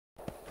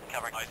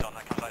covering eyes on,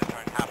 that comes out of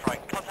turn. Half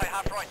right. Contact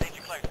half right,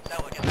 danger close.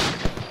 Delta, get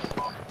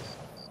down.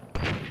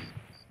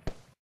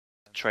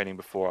 Training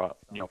before our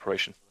new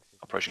Operation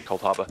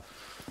Cold Harbour.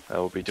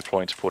 We'll be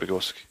deploying to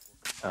Portogorsk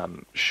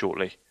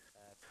shortly.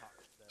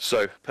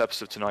 So,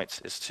 purpose of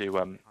tonight is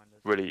to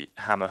really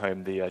hammer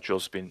home the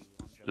drills we've been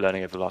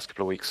learning over the last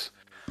couple of weeks.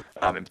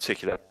 In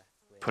particular,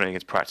 putting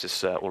into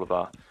practice all of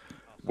our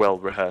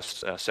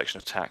well-rehearsed section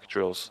attack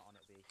drills,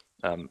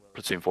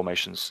 platoon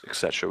formations,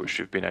 etc., which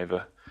we've been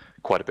over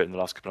quite a bit in the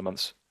last couple of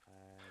months.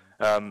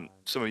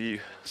 Some of the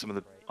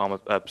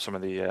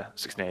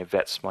 16A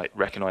vets might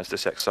recognise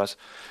this exercise.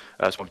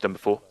 It's one we've done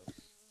before.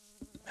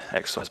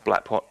 Exercise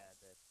Blackpot.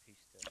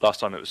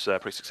 Last time it was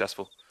pretty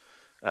successful.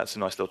 It's a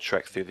nice little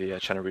trek through the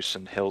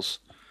Chenarusan hills,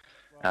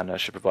 and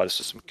should provide us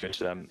with some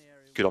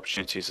good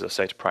opportunities, as I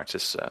say, to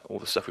practice all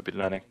the stuff we've been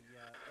learning.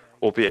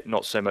 Albeit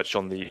not so much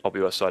on the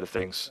OBUS side of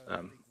things.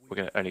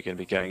 We're only going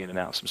to be going in and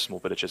out of some small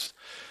villages,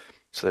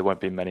 so there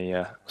won't be many.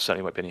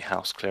 Certainly won't be any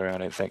house clearing, I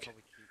don't think,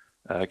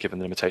 given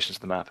the limitations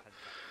of the map.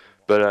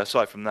 But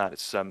aside from that,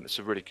 it's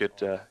a really good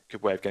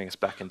way of getting us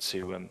back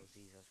into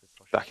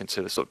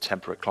the sort of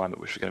temperate climate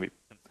which we're going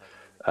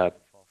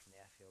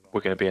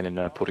to be in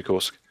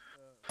Portogorsk.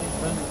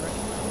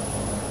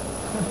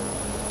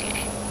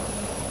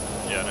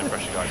 Yeah, no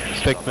pressure, guys.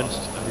 Figment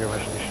of your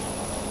imagination.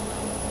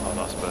 Oh,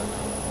 last bird.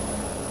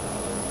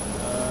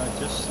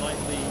 Just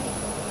slightly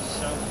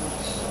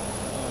southwards,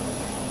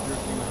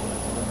 drifting off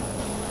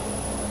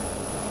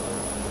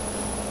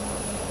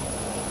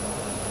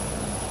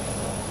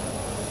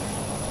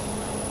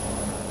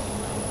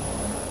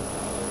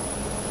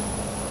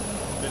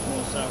a bit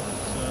more south.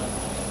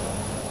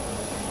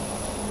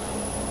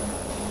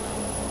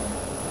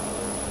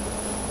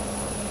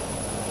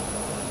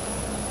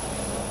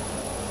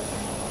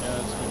 Yeah,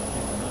 that's good.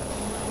 Keep it there.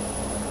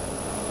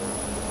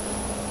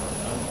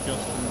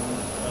 Just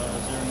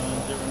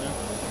 090 now.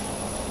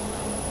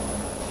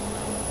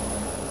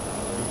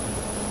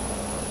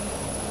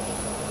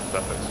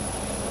 Perfect.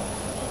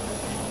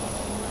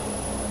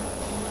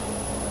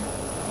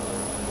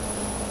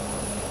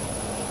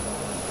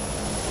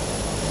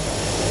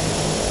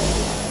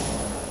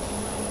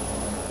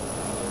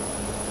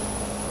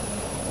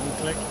 One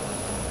click.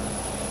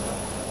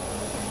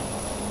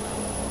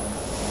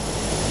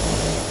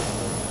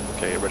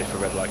 Okay, get ready for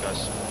red light,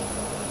 guys.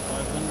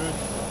 500.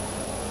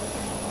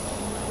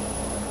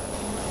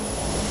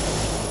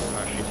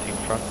 Parachuting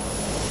front.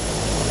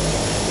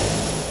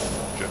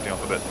 Drifting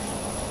off a bit.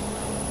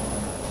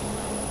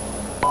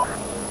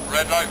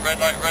 Red light, red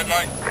light, red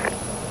light.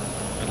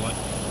 Red light.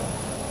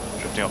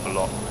 Drifting off a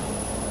lot.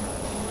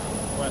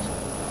 West.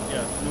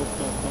 Yeah, north,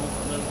 no.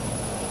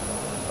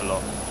 A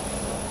lot.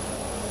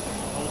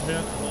 Hold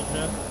here.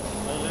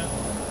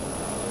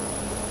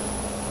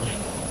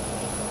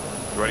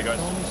 You ready, guys?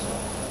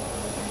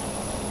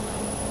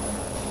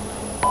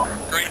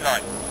 Green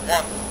light.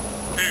 1,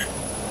 2,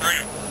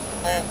 3,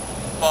 4,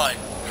 5,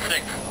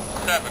 6,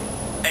 7,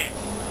 8,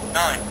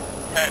 9,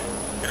 10,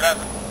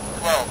 11,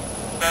 12,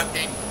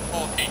 13,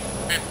 14,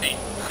 15,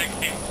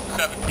 16,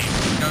 17.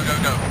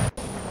 Go.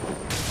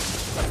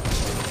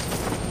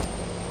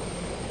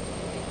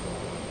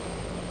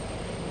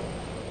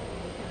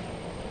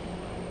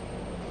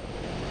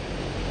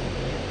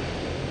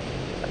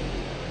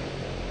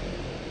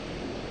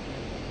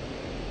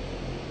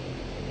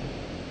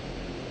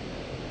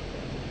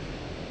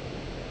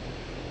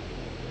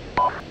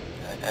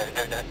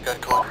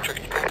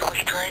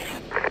 Concentrate.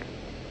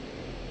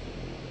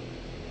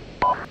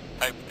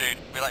 Hey, dude,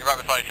 we like right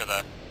beside each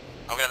other.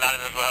 I'm gonna land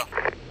it as well.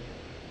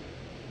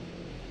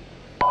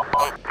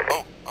 Oh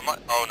no,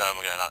 I'm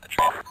gonna land the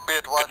tree. Be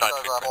advised,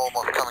 I'm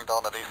almost coming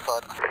down the east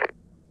side.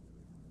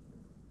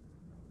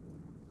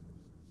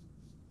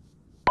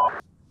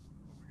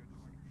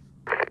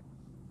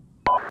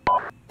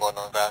 One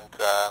on that,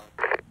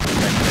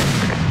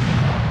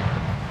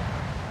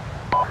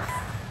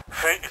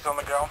 Fate is on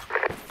the ground.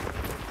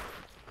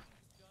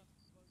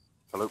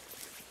 Hello.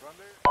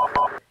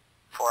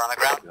 4 on the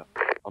ground. Yeah.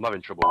 I'm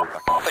having trouble with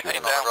back. 6 on the ground.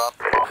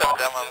 7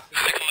 down.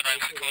 6 on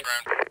the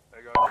ground.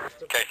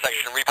 Okay,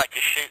 section, repack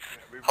your chutes.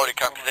 Holding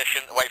current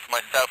position, wait for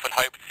myself and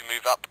hope to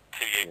move up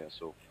to you. Yeah,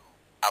 so.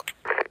 Out.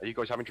 Are you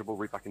guys having trouble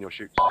repacking your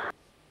chutes?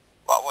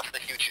 Well, what's the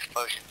huge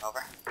explosion?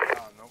 Over.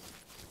 No.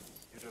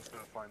 You're just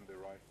gonna find the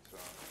right...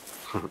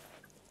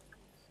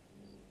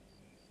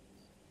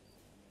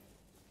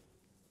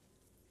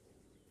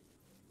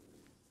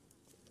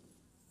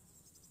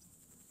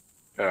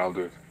 Yeah, I'll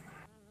do it.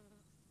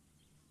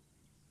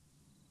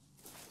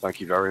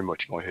 Thank you very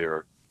much, my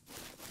hero.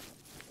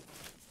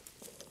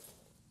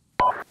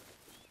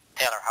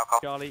 Taylor, how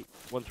copy? Charlie,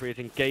 1-3 is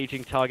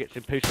engaging targets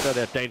in Pusta.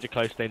 They're danger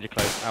close,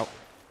 out.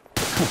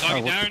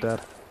 Target down.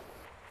 Dead.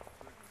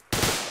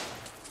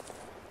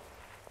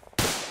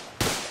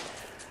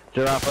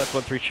 0 Alpha,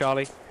 1-3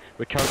 Charlie.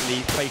 We're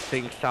currently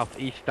facing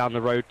southeast down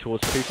the road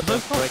towards Pusta. Are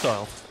those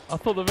hostiles? I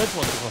thought the red ones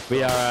were hostiles.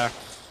 We are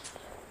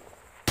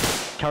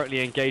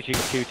currently engaging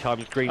 2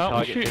 times green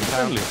targets in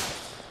town.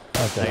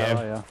 Okay,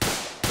 yeah.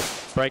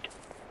 Break.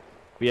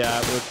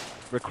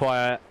 We're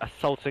require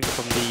assaulting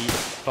from the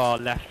far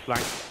left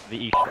flank, the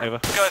east, over.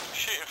 Guys,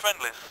 shooting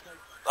friendlies.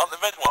 Aren't the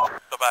red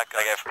ones the bad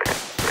guys?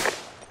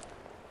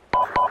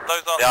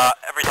 Those aren't... Yeah,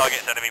 every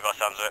target's enemy by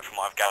sounds of it from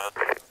what I've gathered.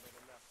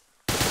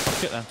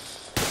 Fuck it then.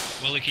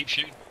 Will they keep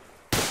shooting?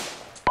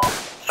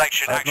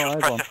 Section, actual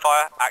suppressive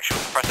fire, actual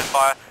suppressive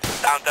fire,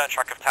 down dirt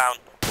track of town,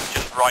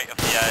 just right of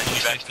the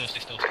Stay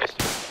still.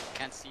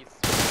 Can't see it.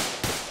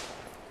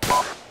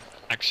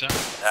 Accept.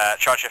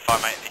 Charge your fire,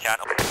 mate, if you can.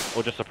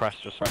 Or just suppress,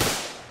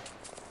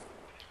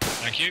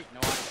 Thank you. No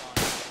eyes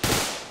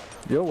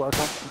on. You're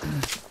welcome.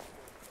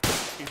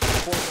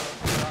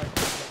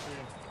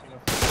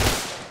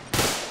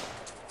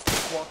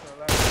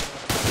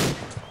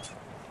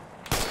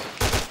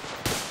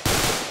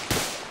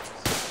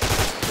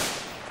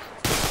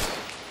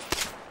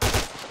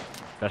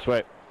 Let's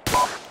wait.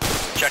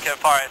 Check it,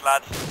 fire it,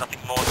 lads.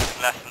 Nothing more,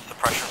 nothing less than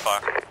suppression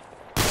fire.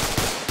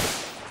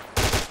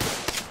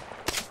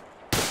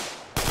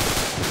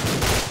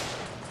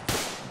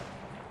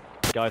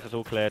 Guys, it's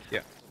all cleared.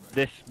 Yeah.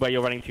 This, where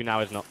you're running to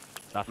now, is not.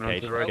 That's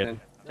cage. Right, Good.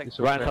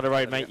 Right inside the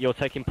road, mate. You're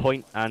taking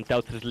point, and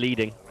Delta's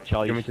leading.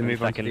 Charlie's in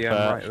second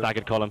for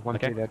staggered column.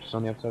 Okay. There, just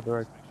on the other side of the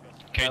road.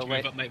 Cage,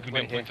 move up, mate. We're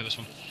going to be on point for this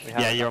one.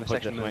 Yeah, you're on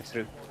point,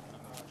 mate.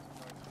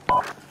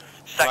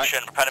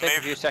 Section, prepare to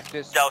Take move.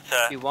 sectors.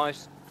 Delta, Be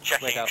wise.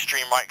 checking Wait out.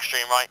 extreme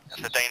right.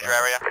 That's the danger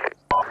area.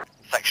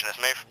 Section, let's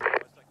move.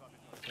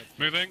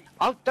 Moving.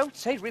 Oh, don't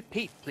say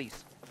repeat,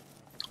 please.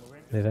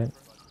 Moving.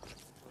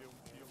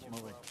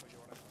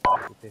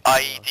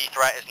 IED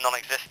threat is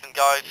non-existent,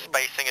 guys.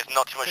 Spacing is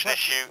not too much an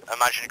issue.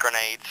 Imagine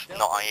grenades,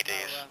 not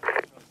IEDs.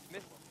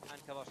 Smith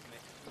and Kawasaki.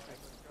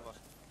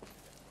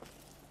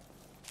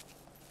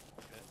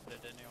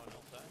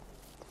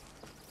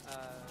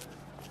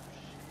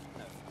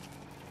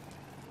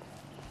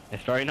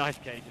 It's very nice,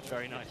 Cage. It's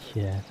very nice.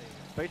 Yeah.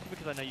 Basically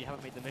because I know you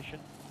haven't made the mission.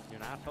 You're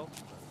an asshole.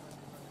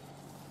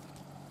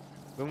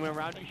 When we're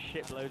around you,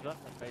 shit blows up.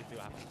 That's basically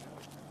what happens.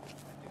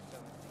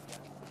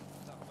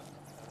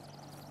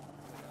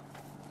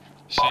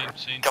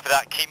 Seen. Copy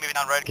that. Keep moving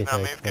down road. Keep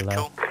moving on move. Good,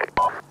 cool.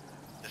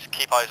 Just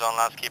keep eyes on,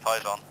 lads. Keep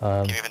eyes on.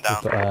 Keep moving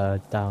down. We've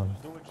got, down.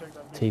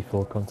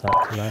 T4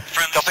 contact to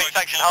left. Copy.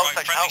 Section hold.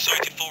 Section hold.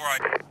 Sighted full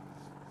right.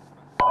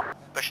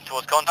 Pushing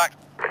towards contact.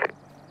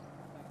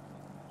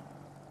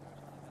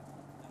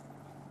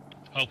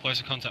 Oh, place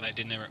of contact, mate.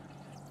 Didn't hear it.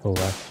 Full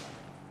left.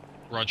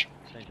 Roger.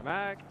 Change your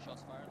mag.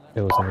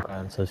 It was on the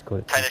ground, so it's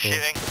called it Taylor T4.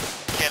 shooting.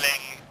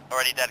 Killing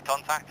already dead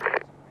contact.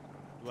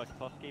 Work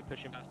Posky,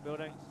 pushing past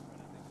building.